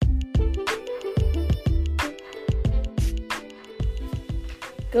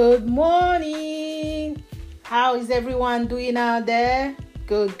Good morning. How is everyone doing out there?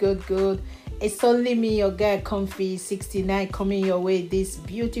 Good. It's only me, your girl Comfy 69, coming your way this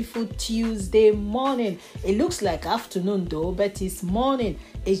beautiful Tuesday morning. It looks like afternoon though, but it's morning.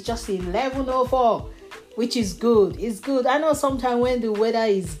 It's just 11:04, which is good. It's good. I know sometimes when the weather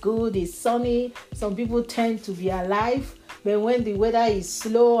is good, it's sunny, some people tend to be alive. But when the weather is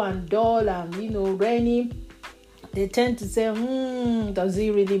slow and dull and rainy, they tend to say, does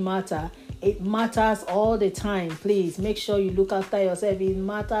it really matter? It matters all the time. Please make sure you look after yourself. It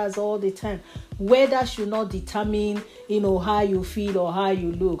matters all the time. Weather should not determine, how you feel or how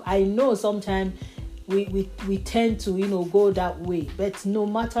you look. I know sometimes we tend to, go that way. But no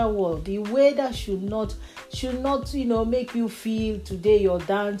matter what, the weather should not, make you feel today you're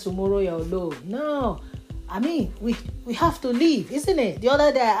down, tomorrow you're low. No. I mean, we have to live, isn't it? The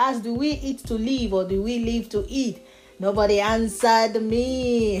other day I asked, do we eat to live or do we live to eat? Nobody answered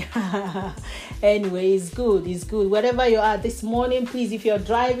me. Anyway, it's good. Wherever you are this morning, please, if you're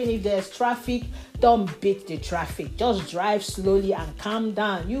driving, if there's traffic, don't beat the traffic. Just drive slowly and calm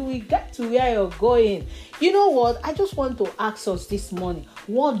down. You will get to where you're going. You know what? I just want to ask us this morning,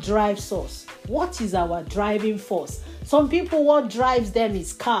 what drives us? What is our driving force? Some people, what drives them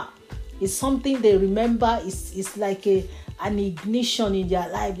is car. It's something they remember. It's like an ignition in their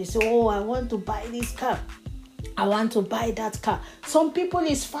life. They say, I want to buy this car. I want to buy that car. Some people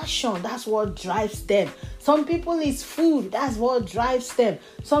is fashion. That's what drives them. Some people is food. That's what drives them.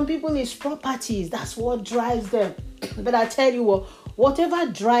 Some people is properties. That's what drives them. But I tell you what, whatever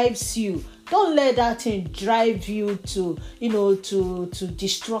drives you, don't let that thing drive you to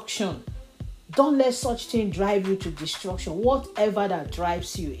destruction. Don't let such thing drive you to destruction. Whatever that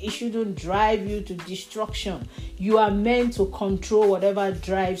drives you, it shouldn't drive you to destruction. You are meant to control whatever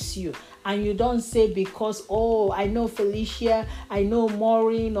drives you. And you don't say because, I know Felicia, I know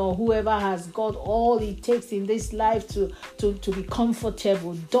Maureen, or whoever has got all it takes in this life to be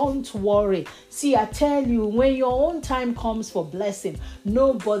comfortable. Don't worry. See, I tell you, when your own time comes for blessing,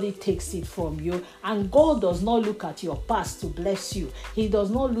 nobody takes it from you. And God does not look at your past to bless you. He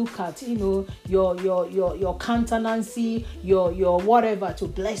does not look at, your countenance, your whatever to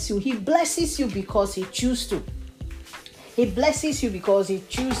bless you. He blesses you because he chooses to. He blesses you because he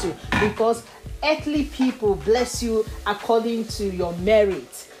chooses you. Because earthly people bless you according to your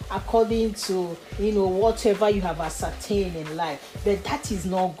merit, according to, whatever you have ascertained in life. But that is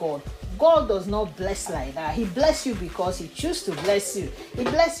not God. God does not bless like that. He bless you because he chooses to bless you. He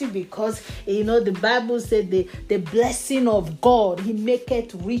bless you because, the Bible said the blessing of God, he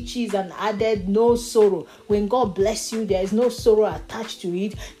maketh riches and added no sorrow. When God bless you, there is no sorrow attached to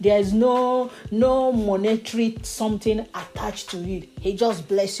it. There is no monetary something attached to it. He just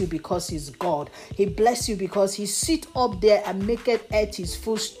bless you because he's God. He bless you because he sit up there and maketh earth his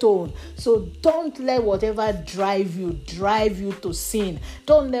footstool. So don't let whatever drive you to sin.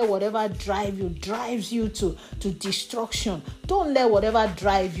 Don't let whatever drives you to destruction. Don't let whatever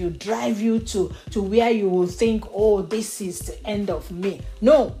drive you to where you will think, this is the end of me.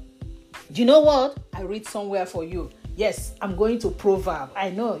 No. Do you know what? I read somewhere for you. Yes, I'm going to Proverbs. I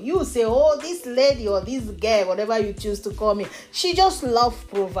know you say, this lady or this girl, whatever you choose to call me, she just loves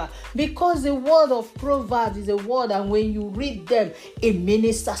Proverbs, because the word of Proverbs is a word, and when you read them, it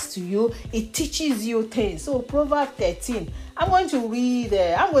ministers to you. It teaches you things. So Proverbs 13, I'm going to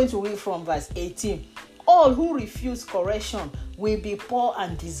read from verse 18. All who refuse correction will be poor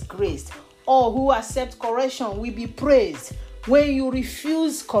and disgraced. All who accept correction will be praised. When you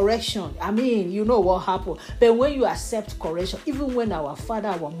refuse correction, you know what happened. But when you accept correction, even when our father,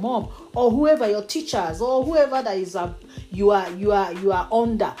 our mom, or whoever, your teachers, or whoever that is you are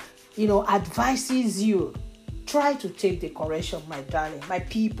under, advises you, try to take the correction, my darling, my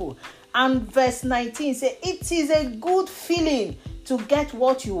people. And verse 19 says, it is a good feeling to get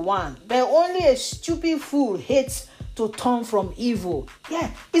what you want, but only a stupid fool hates to turn from evil. Yeah,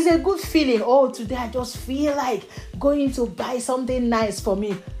 it's a good feeling. Today I just feel like going to buy something nice for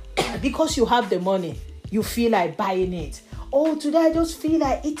me. Because you have the money, you feel like buying it. Today I just feel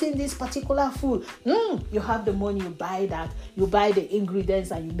like eating this particular food. You have the money, you buy that. You buy the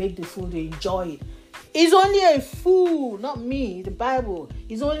ingredients and you make the food, you enjoy it. It's only a fool, not me, the Bible.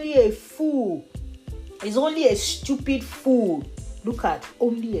 It's only a fool. It's only a stupid fool. Look at,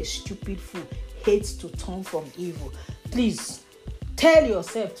 only a stupid fool hates to turn from evil. Please tell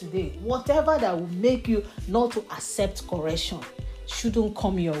yourself today, whatever that will make you not to accept correction shouldn't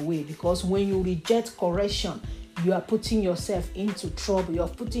come your way, because when you reject correction, you are putting yourself into trouble. You're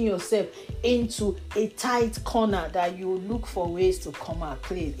putting yourself into a tight corner that you look for ways to come out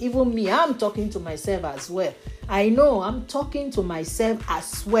clean. Even me, I'm talking to myself as well. I know I'm talking to myself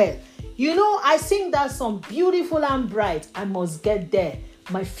as well. I sing that song, Beautiful and Bright. I must get there.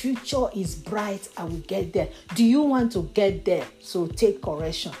 My future is bright. I will get there. Do you want to get there? So take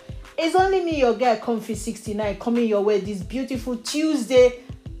correction. It's only me, your girl, Comfy 69, coming your way this beautiful Tuesday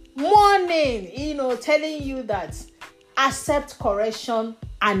morning, telling you that accept correction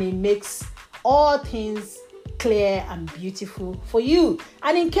and it makes all things clear and beautiful for you.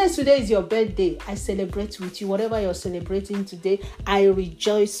 And in case today is your birthday, I celebrate with you. Whatever you're celebrating today, I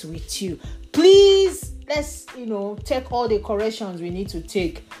rejoice with you. Please, let's, take all the corrections we need to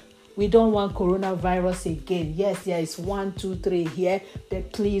take. We don't want coronavirus again. Yes, there is 1, 2, 3 here,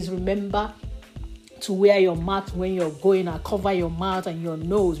 but please remember to wear your mask when you're going and cover your mouth and your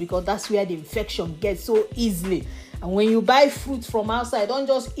nose, because that's where the infection gets so easily. And when you buy fruit from outside, don't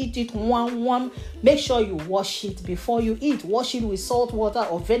just eat it one. Make sure you wash it before you eat. Wash it with salt water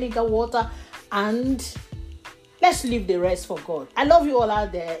or vinegar water, and let's leave the rest for God. I love you all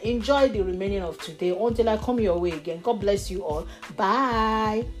out there. Enjoy the remaining of today until I come your way again. God bless you all.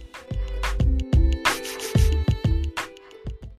 Bye.